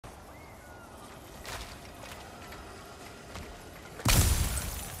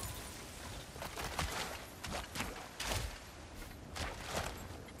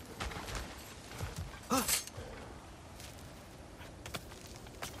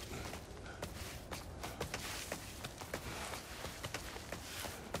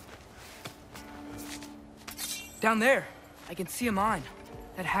Down there. I can see a mine.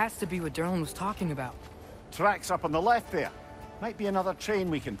 That has to be what Derlin was talking about. Tracks up on the left there. Might be another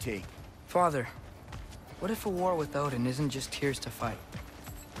train we can take. Father, what if a war with Odin isn't just Tyr's to fight?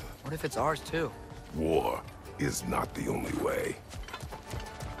 What if it's ours too? War is not the only way.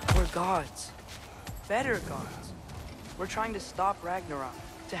 We're gods. Better gods. We're trying to stop Ragnarok,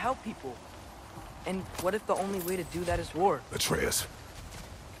 to help people. And what if the only way to do that is war? Atreus.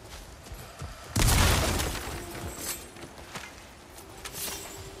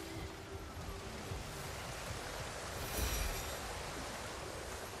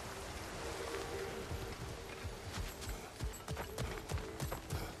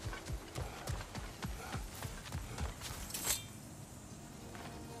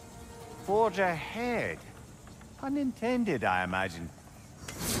 Forge ahead. Unintended, I imagine.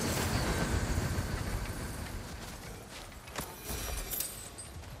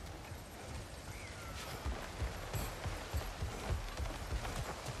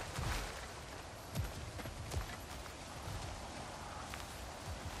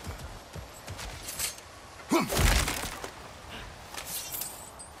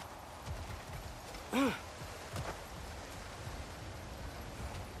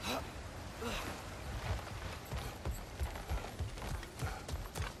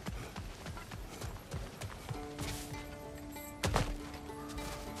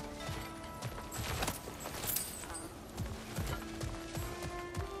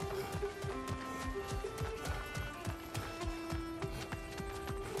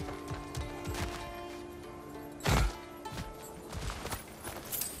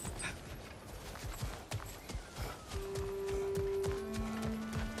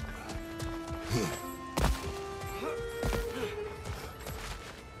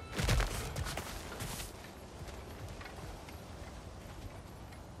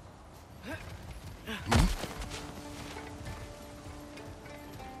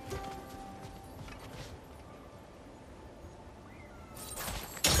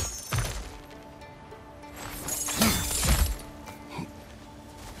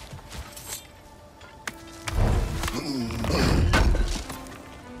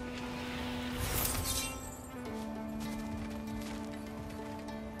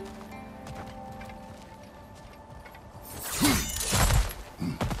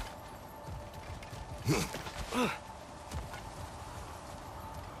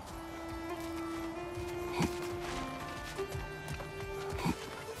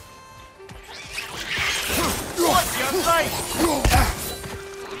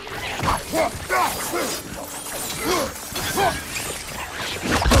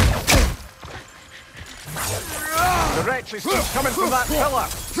 The wretched keeps coming from that pillar.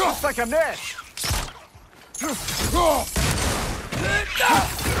 Looks like a nest.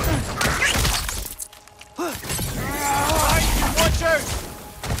 Watch out!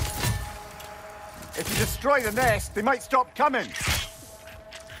 If you destroy the nest, they might stop coming.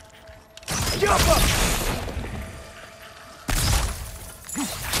 Jump up!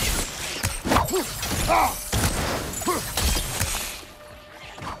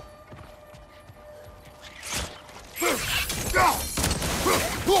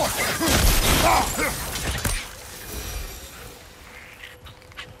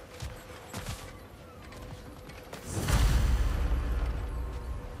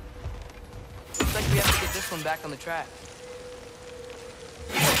 Looks like we have to get this one back on the track.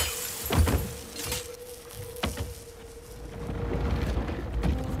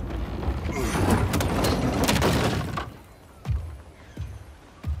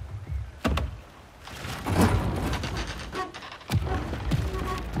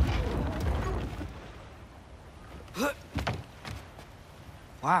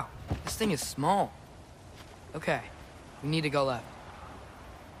 Wow, this thing is small. Okay, we need to go left.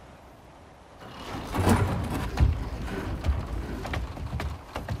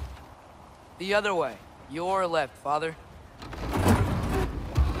 The other way. Your left, Father.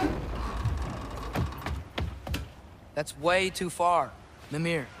 That's way too far.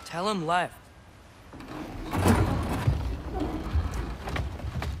 Mimir, tell him left.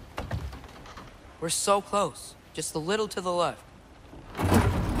 We're so close. Just a little to the left.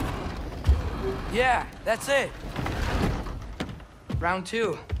 Yeah, that's it. Round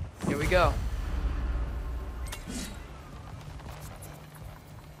two. Here we go.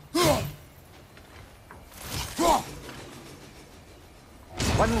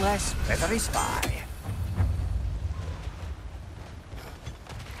 One less feathery spy.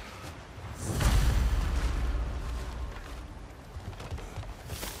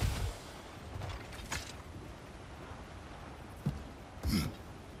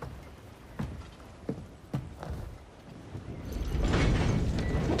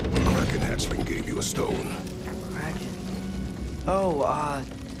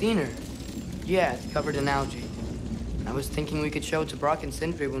 Diener. Yeah, it's covered in algae. I was thinking we could show it to Brock and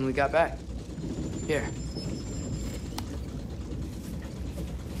Sindri when we got back. Here.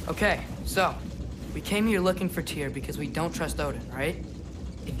 Okay, so, we came here looking for Tyr because we don't trust Odin, right?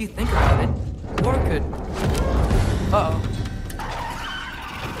 If you think about it, War could... Uh-oh.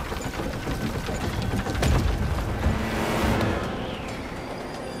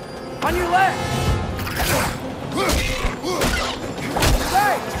 On your left!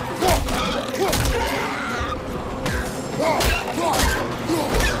 Hey!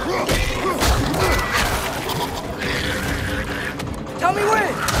 Tell me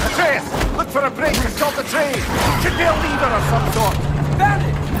when! Atreus, look for a break to stop the train. Should be a lever of some sort. Found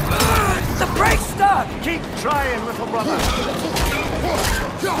it! The brake's stuck! Keep trying, little brother.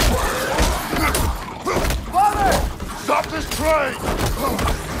 Father! Stop this train!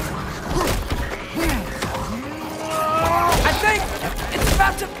 I think it's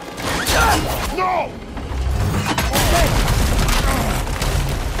about to... No! Okay.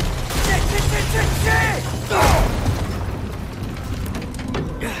 Shit!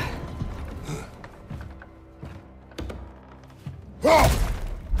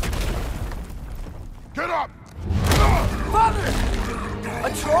 Get up! Father! A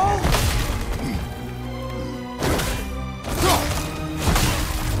troll?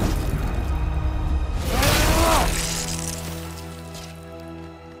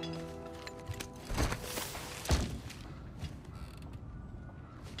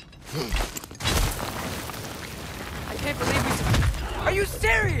 I can't believe we... Are you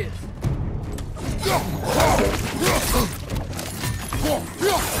serious?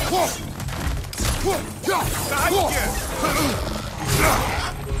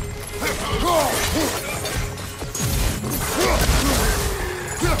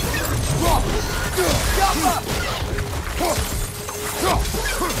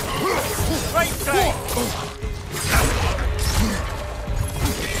 Right side.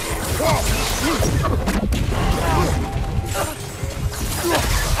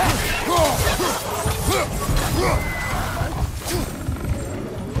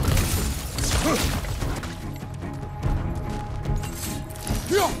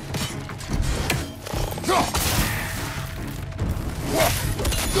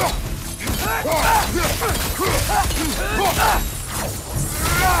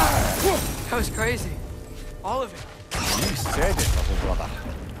 That was crazy. All of it. You said it, little brother.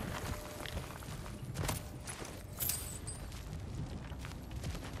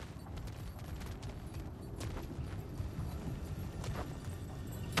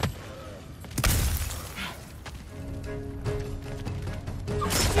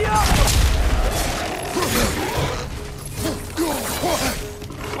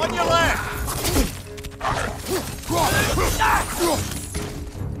 On your left!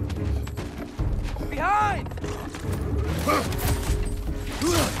 Behind!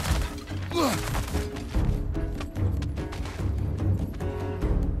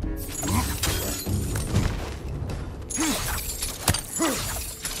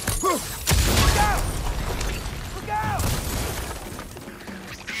 Look out! Look out!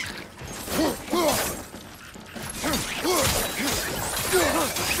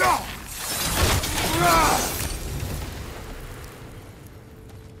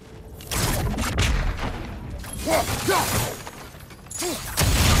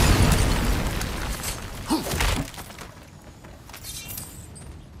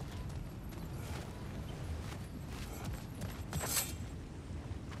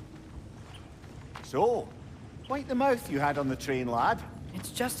 So, quite the mouth you had on the train, lad.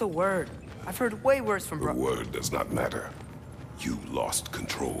 It's just a word. I've heard way worse from The bro- word does not matter. You lost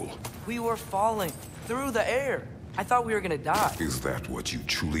control. We were falling through the air. I thought we were gonna die. Is that what you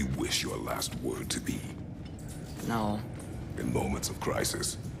truly wish your last word to be? No. In moments of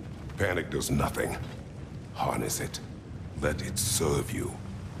crisis, panic does nothing. Harness it. Let it serve you.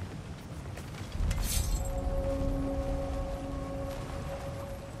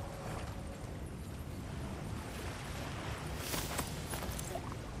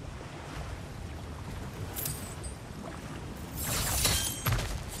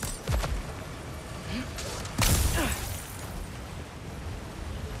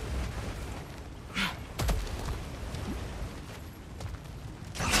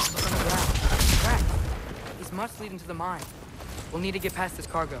 Must lead into the mine. We'll need to get past this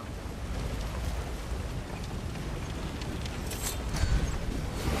cargo.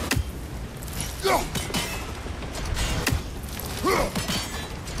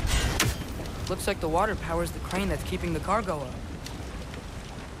 Looks like the water powers the crane that's keeping the cargo up.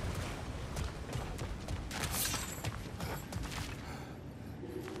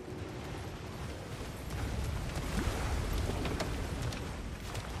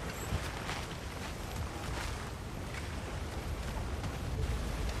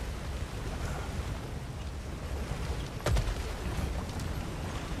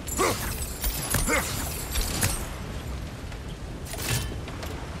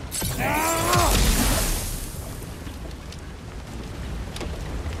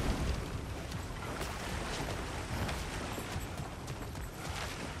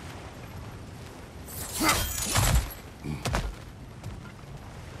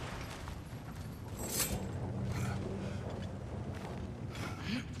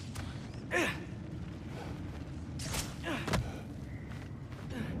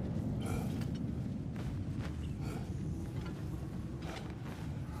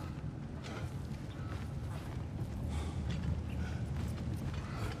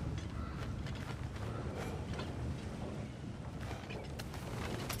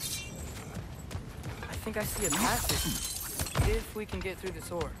 I think I see a passage. If we can get through this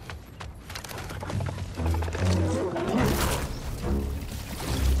door.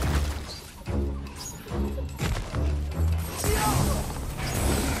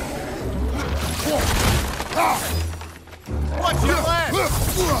 Watch your left!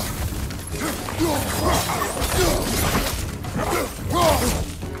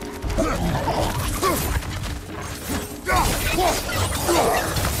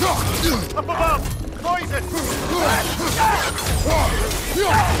 Up above! Poison!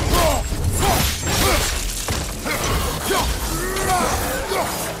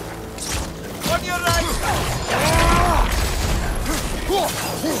 On your right!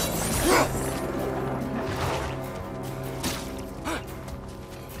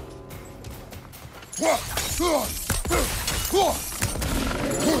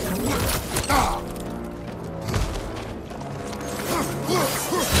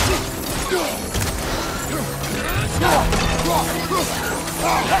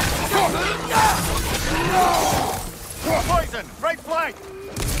 Poison! Right flank!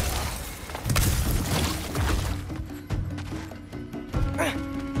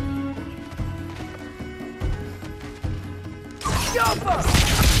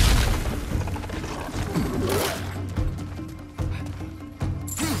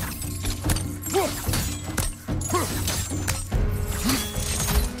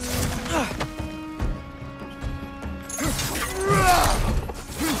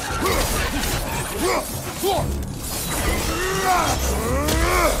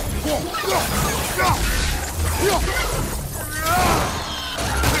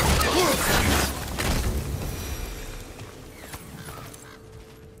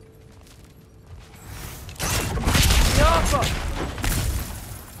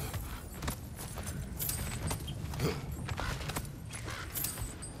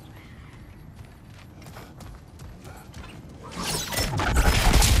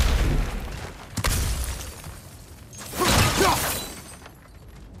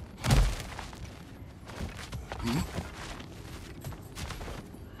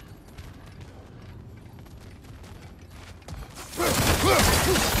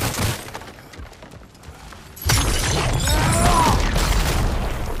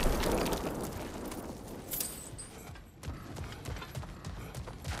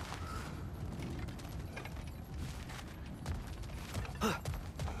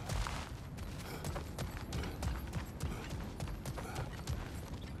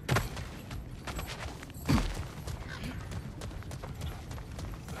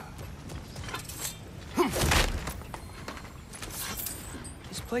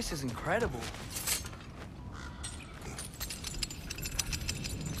 This place is incredible.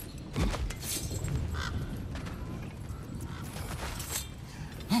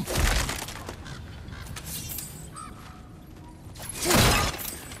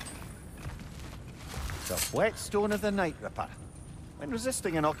 The whetstone of the Night Ripper. When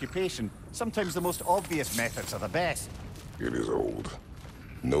resisting an occupation, sometimes the most obvious methods are the best. It is old.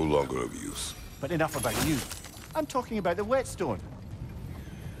 No longer of use. But enough about you. I'm talking about the whetstone.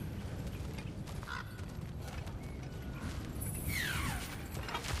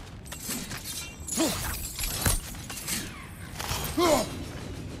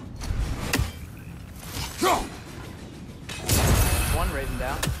 One raven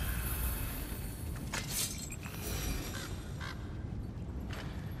down.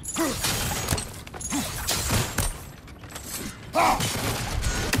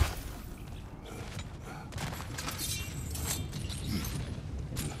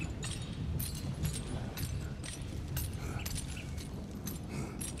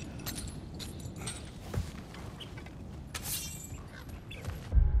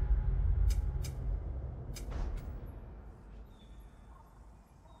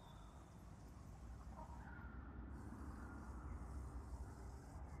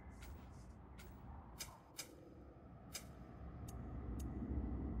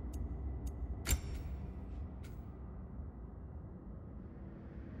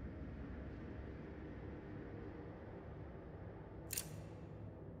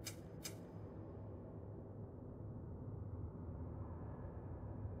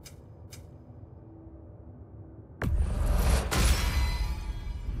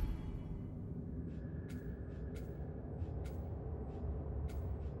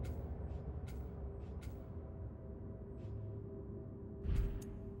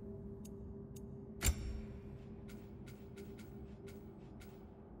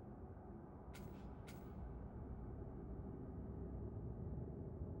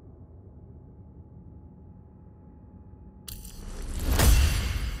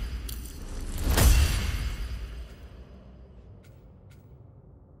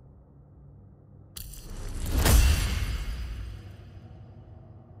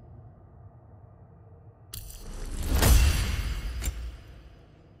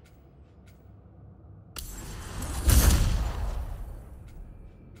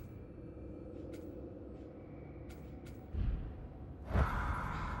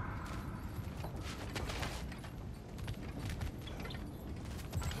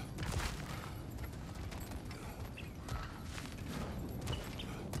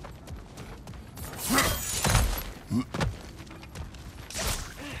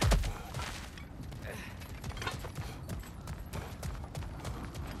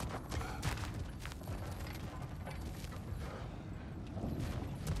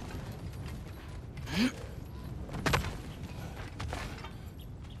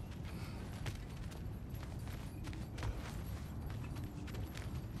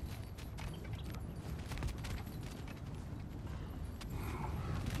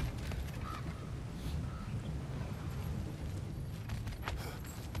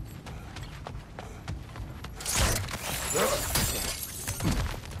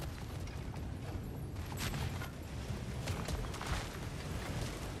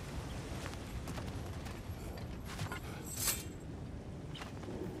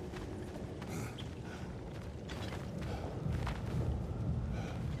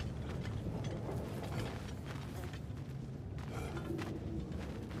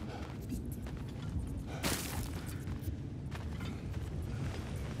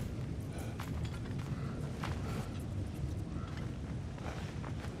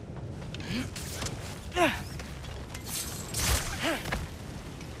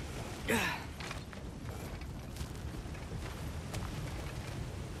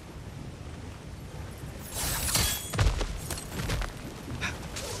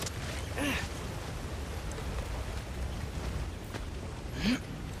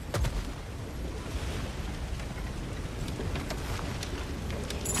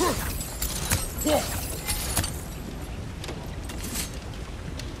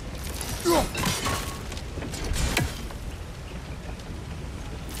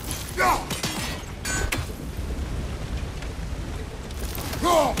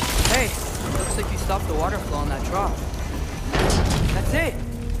 Hey, looks like you stopped the water flow on that drop. That's it.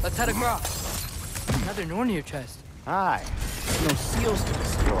 Let's head across. Another Nornir chest. Aye. There's no seals to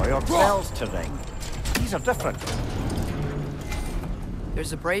destroy or bells to ring. These are different.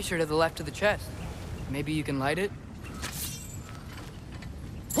 There's a brazier to the left of the chest. Maybe you can light it?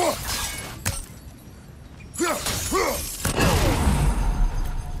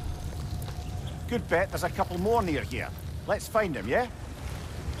 Good bet there's a couple more near here. Let's find them, yeah?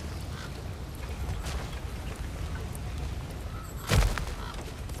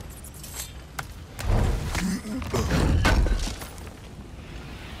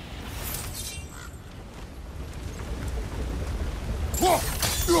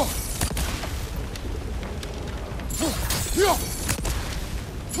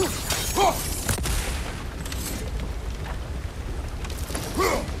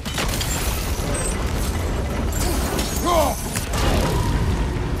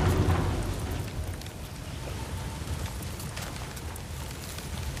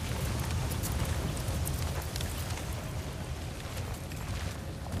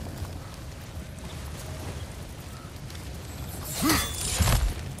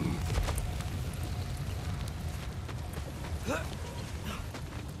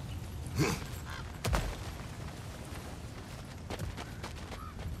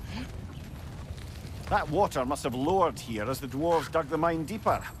 That water must have lowered here as the dwarves dug the mine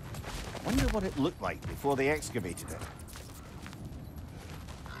deeper. Wonder what it looked like before they excavated it.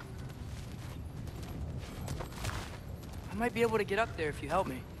 I might be able to get up there if you help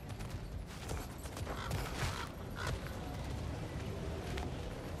me.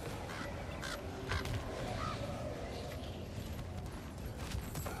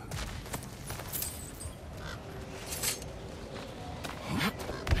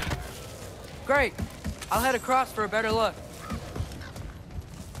 Great. I'll head across for a better look.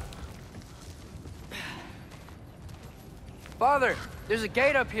 Father, there's a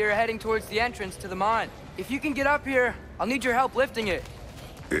gate up here heading towards the entrance to the mine. If you can get up here, I'll need your help lifting it.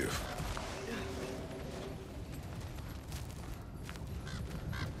 If.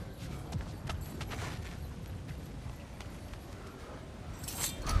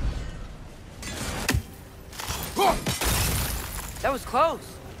 That was close.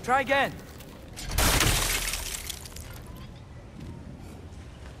 Try again.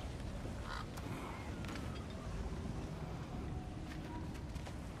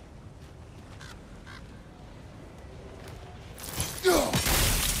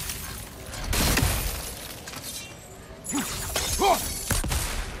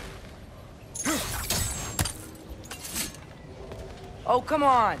 Oh, come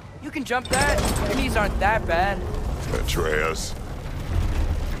on. You can jump that. Your knees aren't that bad. Atreus.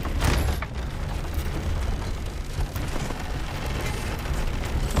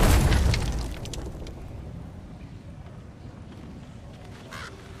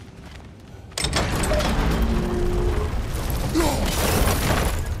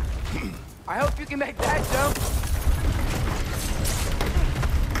 I hope you can make that jump.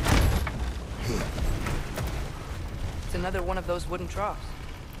 It's another one of those wooden troughs.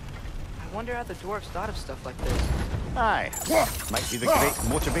 I wonder how the dwarves thought of stuff like this. Aye. Might be the great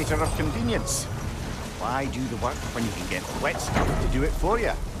motivator of convenience. Why do the work when you can get wet stuff to do it for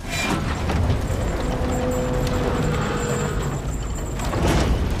you?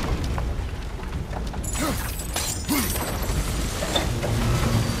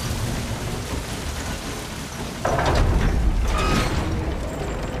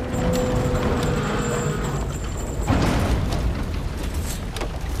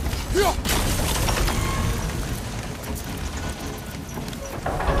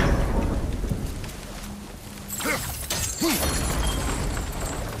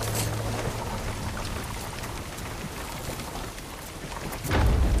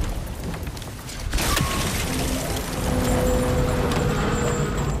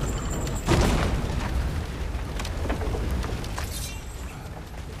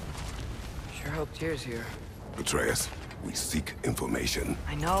 TYR's here. Atreus, we seek information.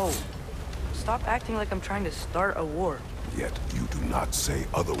 I know. stop acting like I'm trying to start a war. Yet you do not say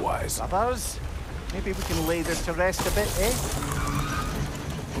otherwise. Brothers, maybe we can lay this to rest a bit, eh?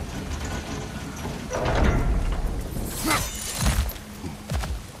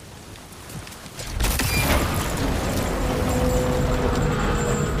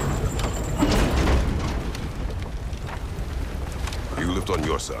 You lift on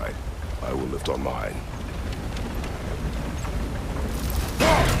your side. I will lift on mine.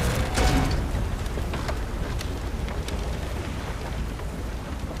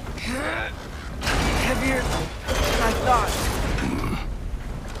 Heavier than I thought.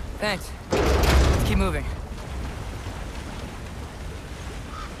 Thanks. Let's keep moving.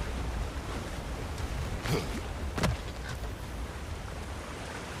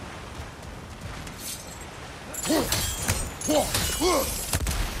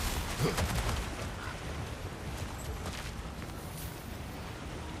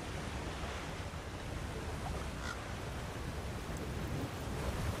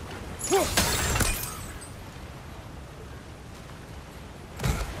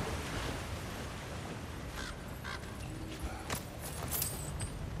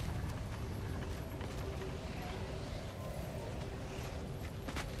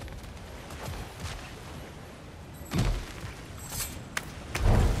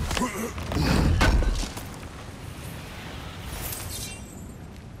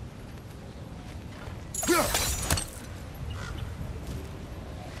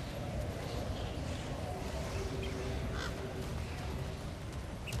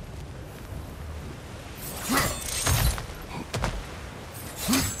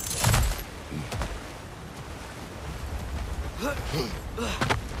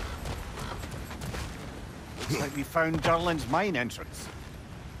 Looks like we found Durlin's mine entrance.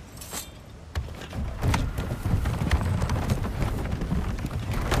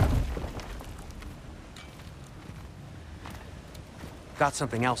 Got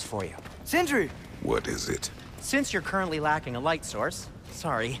something else for you. Sindri! What is it? Since you're currently lacking a light source,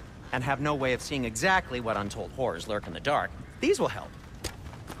 sorry, and have no way of seeing exactly what untold horrors lurk in the dark, these will help.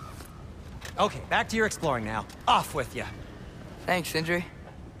 Okay, back to your exploring now. Off with you. Thanks, Sindri.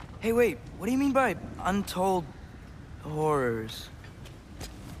 Hey, wait, what do you mean by untold horrors?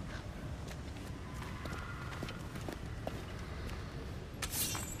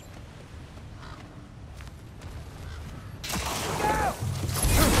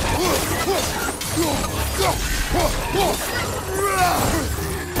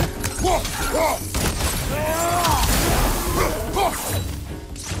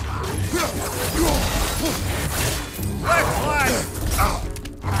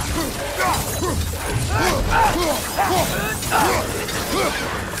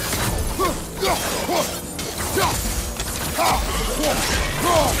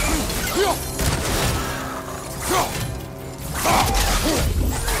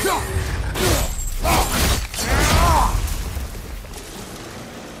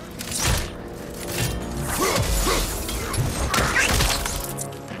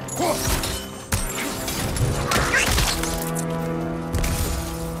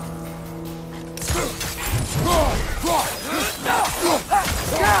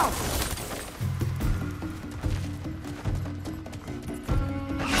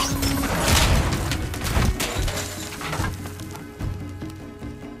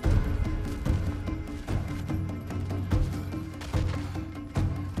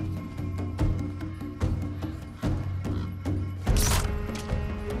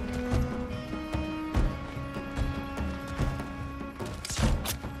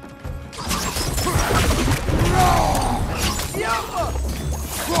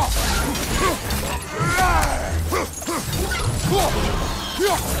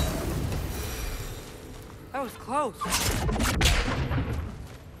 That was close.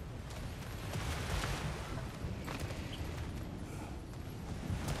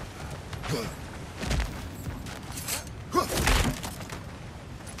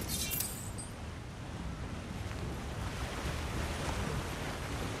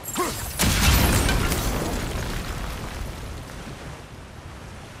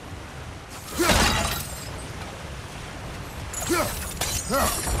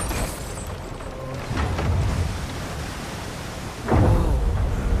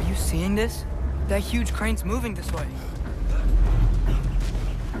 Are you seeing this? That huge crane's moving this way.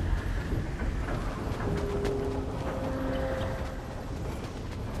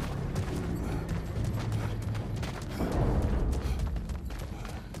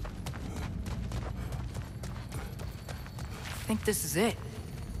 I think this is it.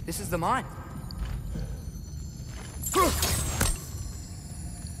 This is the mine.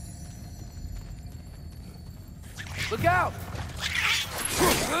 Look out!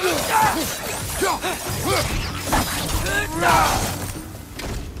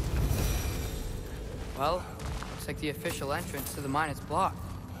 Well, looks like the official entrance to the mine is blocked.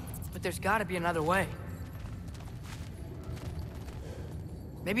 But there's gotta be another way.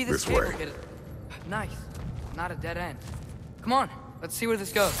 Maybe this cave will get it. Nice. Not a dead end. Come on, let's see where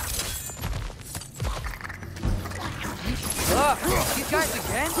this goes. Ugh, these guys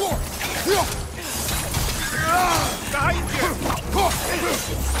again?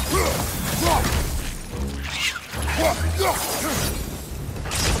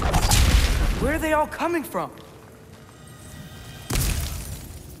 Where are they all coming from?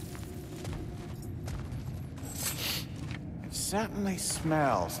 It certainly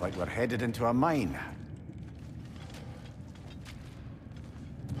smells like we're headed into a mine.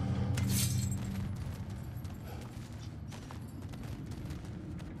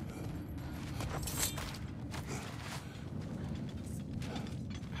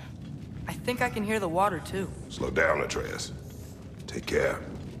 I think I can hear the water too. Slow down, Atreus. Take care.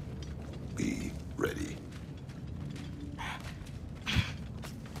 Be ready.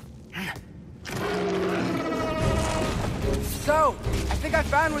 So, I think I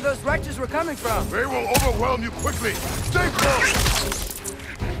found where those wretches were coming from. They will overwhelm you quickly. Stay close!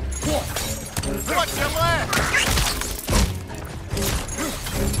 Watch your left!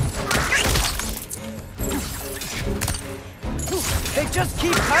 They just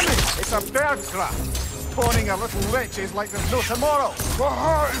keep coming. It's a bird trap. Spawning a little wretches like there's no tomorrow. For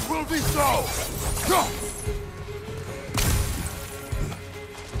her, it will be so!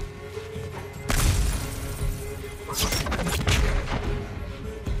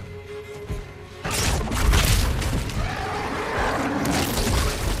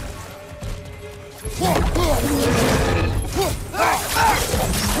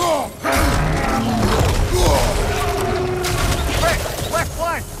 Left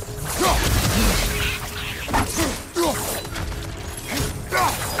flank!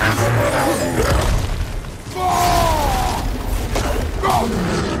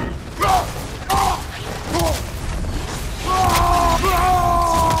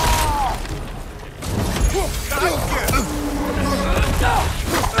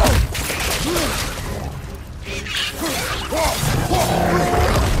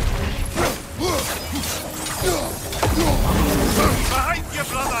 Behind you,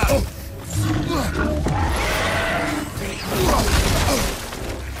 brother!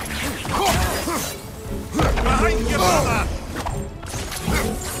 Behind you, brother!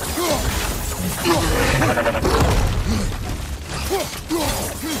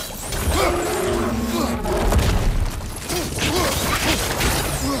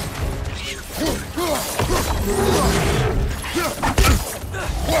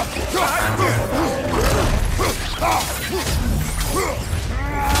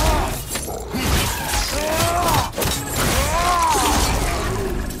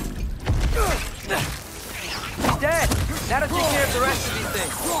 Dead. That'll take care of the rest of these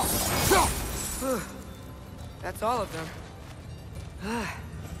things. That's all of them. The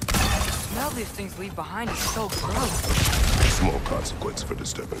smell these things leave behind is so gross. Small consequence for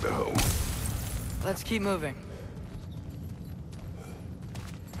disturbing their home. Let's keep moving.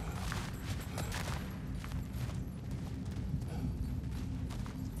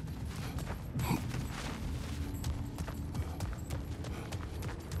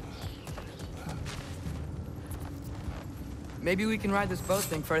 Maybe we can ride this boat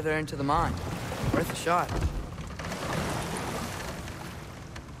thing further into the mine. Worth a shot.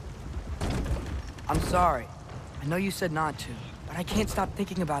 I'm sorry. I know you said not to, but I can't stop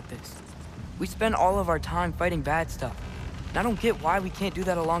thinking about this. We spend all of our time fighting bad stuff. And I don't get why we can't do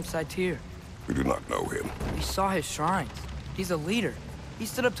that alongside Tyr. We do not know him. We saw his shrines. He's a leader. He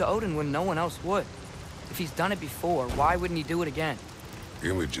stood up to Odin when no one else would. If he's done it before, why wouldn't he do it again?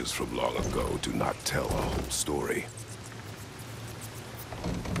 Images from long ago do not tell a whole story.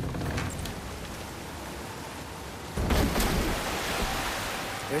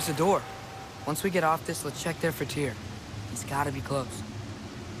 There's a door. Once we get off this, let's check there for Tyr. He's gotta be close.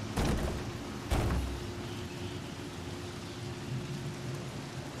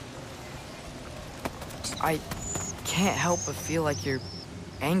 I can't help but feel like you're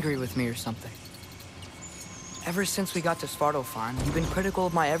angry with me or something. Ever since we got to Svartalfheim, you've been critical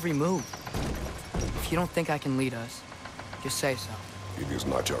of my every move. If you don't think I can lead us, just say so. It is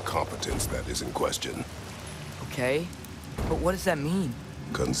not your competence that is in question. Okay? But what does that mean?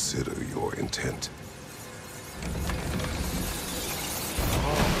 Consider your intent.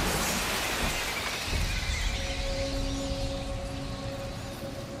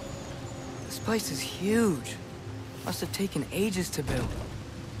 This place is huge. Must have taken ages to build.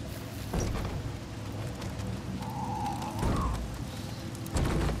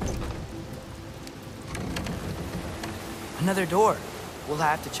 Another door. We'll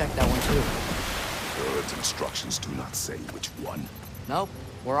have to check that one too. Bird's instructions do not say which one. Nope,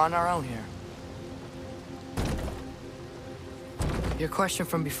 we're on our own here. Your question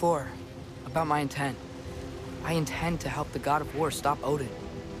from before, about my intent. I intend to help the god of war stop Odin.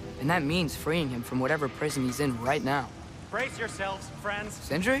 And that means freeing him from whatever prison he's in right now. Brace yourselves, friends.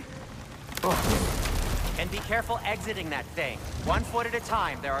 Sindri? Oh, And be careful exiting that thing. 1 foot at a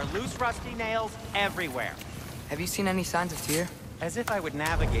time. There are loose, rusty nails everywhere. have you seen any signs of Tyr? As if I would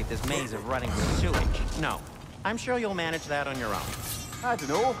navigate this maze of running sewage. No. I'm sure you'll manage that on your own. I don't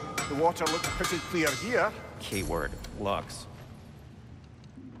know. The water looks pretty clear here. Keyword, looks.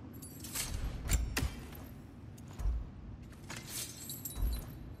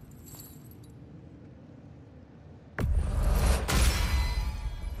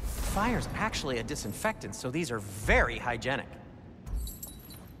 Fire's actually a disinfectant, so these are very hygienic.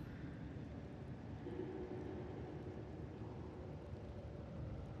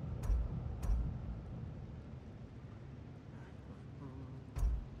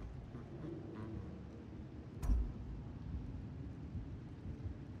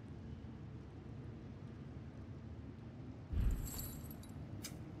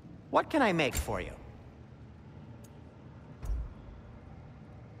 What can I make for you?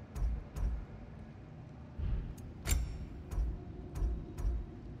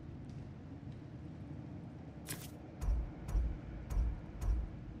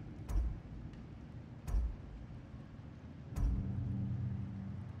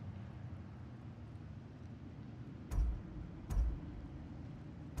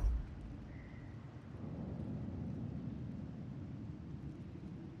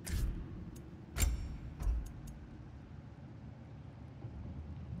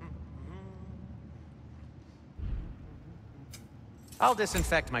 I'll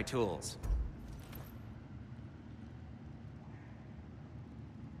disinfect my tools.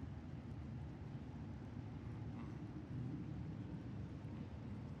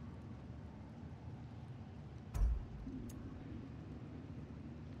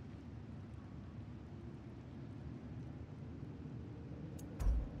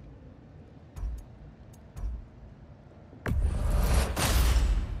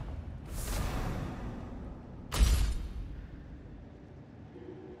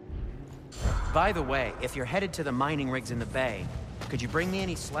 By the way, if you're headed to the mining rigs in the bay, could you bring me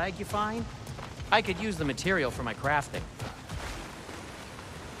any slag you find? I could use the material for my crafting.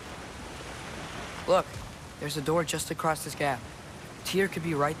 Look, there's a door just across this gap. Tyr could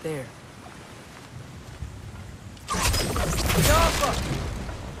be right there.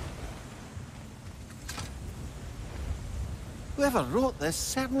 Whoever wrote this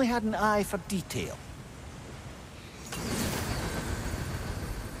certainly had an eye for detail.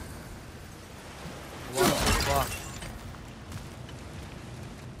 What the fuck?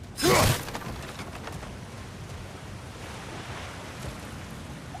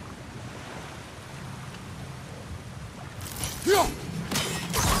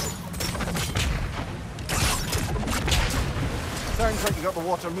 Sounds like you got the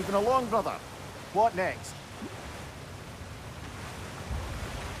water moving along, brother. What next?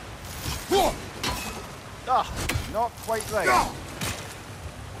 Ah, not quite right.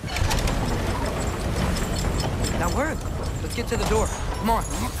 That worked. Let's get to the door. Come on.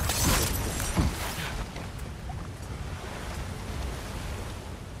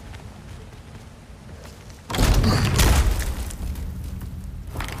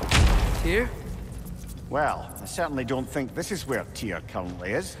 Tyr? Well, I certainly don't think this is where Tyr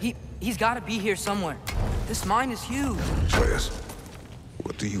currently is. He's got to be here somewhere. This mine is huge. Atreus,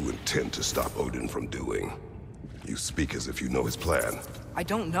 what do you intend to stop Odin from doing? You speak as if you know his plan. I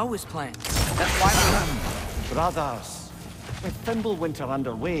don't know his plan. That's why Brothers, with Fimbulwinter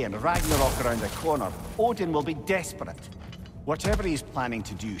underway and Ragnarok around the corner, Odin will be desperate. Whatever he's planning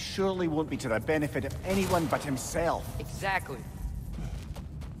to do surely won't be to the benefit of anyone but himself. Exactly.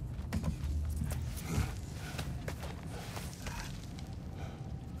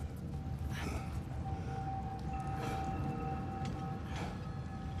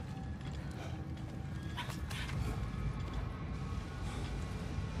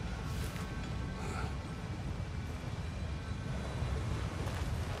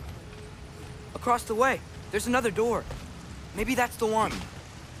 Across the way, there's another door. Maybe that's the one.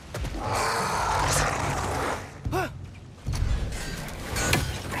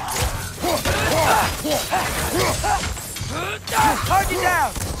 Target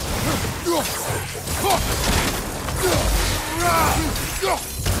down!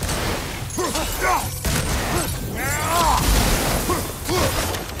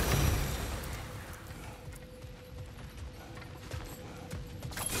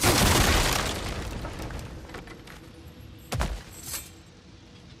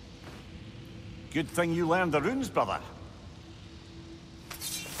 Good thing you learned the runes, brother.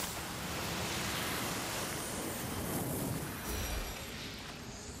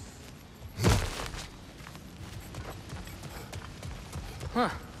 Huh.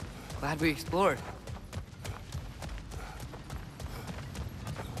 Glad we explored.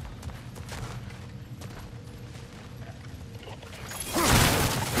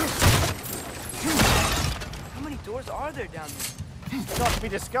 How many doors are there down there? Not to be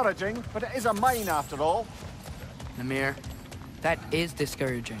discouraging, but it is a mine after all. Namir, that is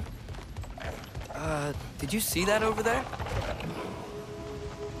discouraging. Did you see that over there?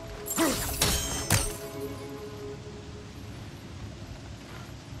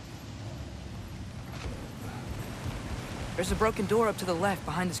 There's a broken door up to the left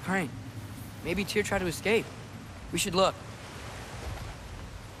behind this crane. Maybe Tyr tried to escape. We should look.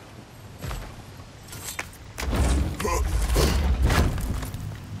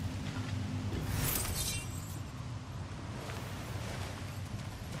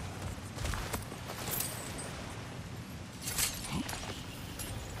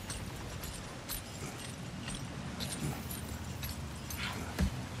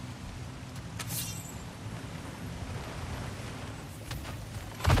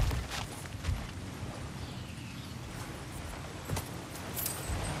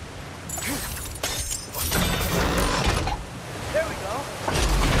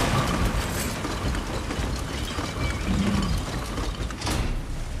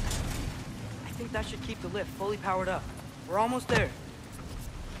 That should keep the lift fully powered up. We're almost there.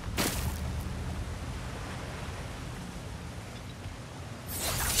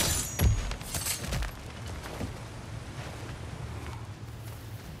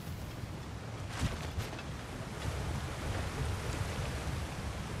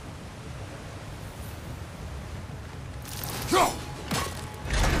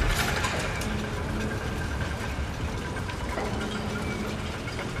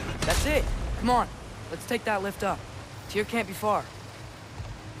 That's it. Come on, let's take that lift up. Tyr can't be far.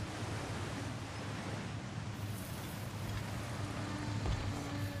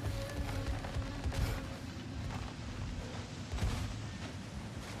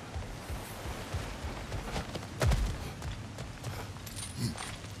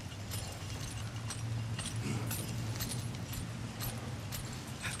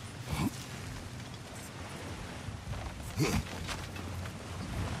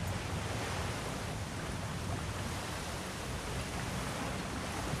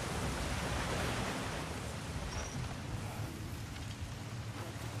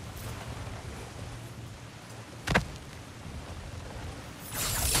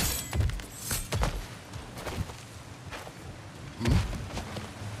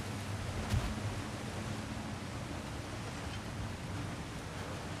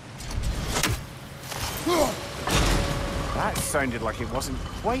 That sounded like it wasn't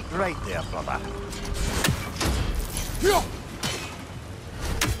quite right there, brother.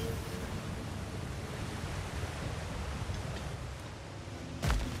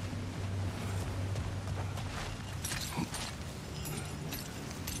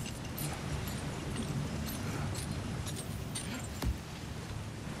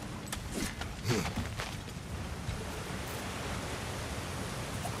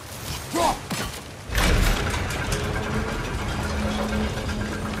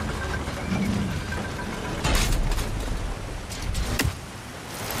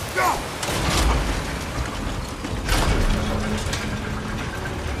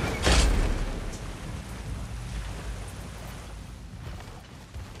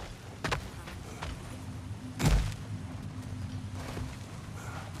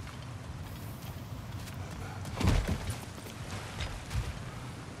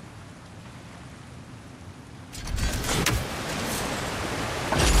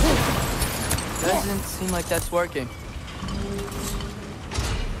 Doesn't seem like that's working.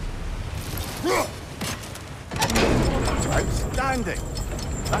 Outstanding!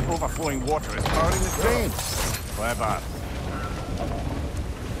 That overflowing water is powering the drain. Clever.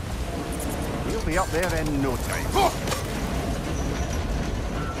 We'll be up there in no time.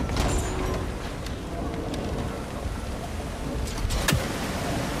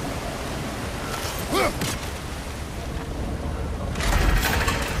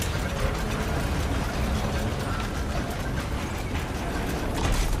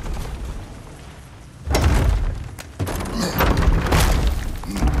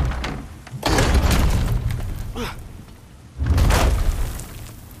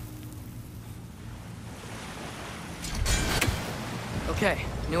 Okay,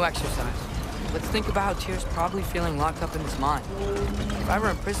 new exercise. Let's think about how Tyr's probably feeling locked up in his mind. If I were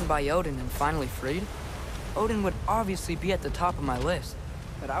imprisoned by Odin and finally freed, Odin would obviously be at the top of my list.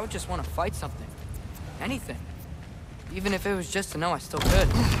 But I would just want to fight something. Anything. Even if it was just to know I still could.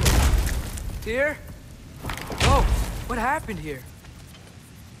 Tyr? Whoa, what happened here?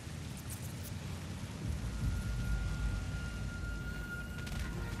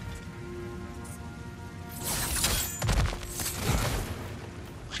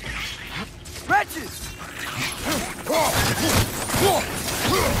 Wretches!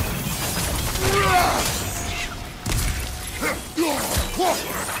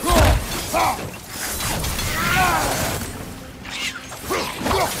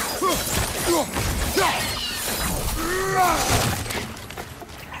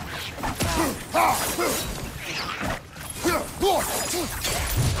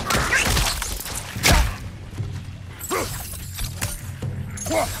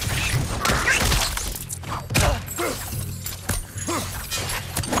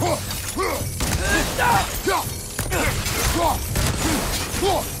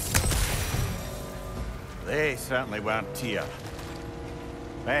 They certainly weren't Tyr.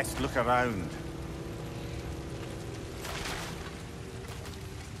 Best look around.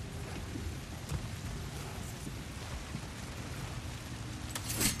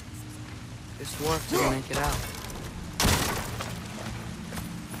 This dwarf didn't make it out.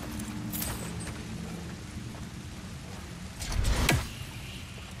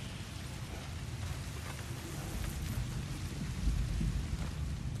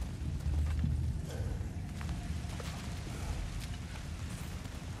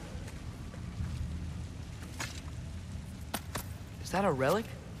 Is that a relic?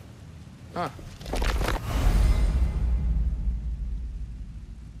 Huh.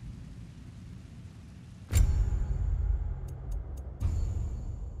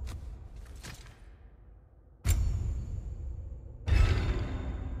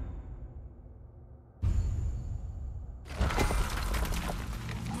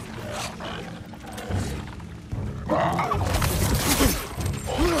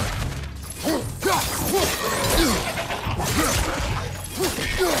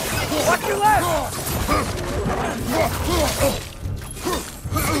 Watch your left!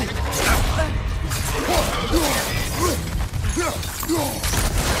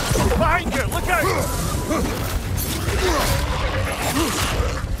 Behind you! Look out!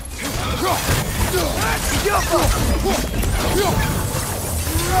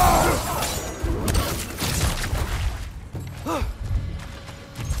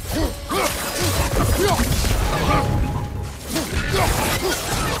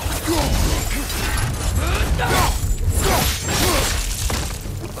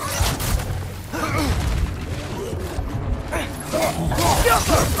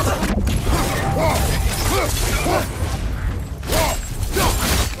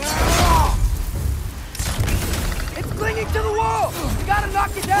 It's clinging to the wall! We gotta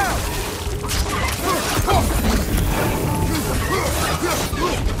knock it down!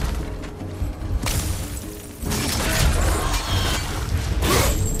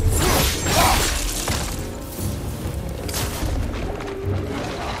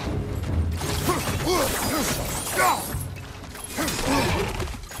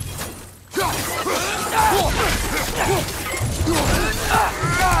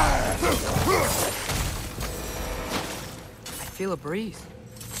 I feel a breeze.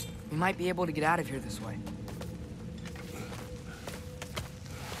 We might be able to get out of here this way.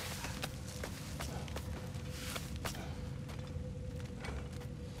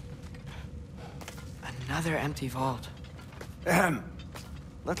 Another empty vault.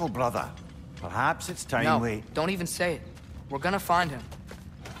 Little brother, perhaps it's time No, we... don't even say it. We're gonna find him.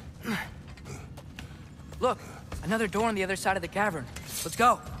 Look, another door on the other side of the cavern. Let's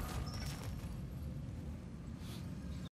go.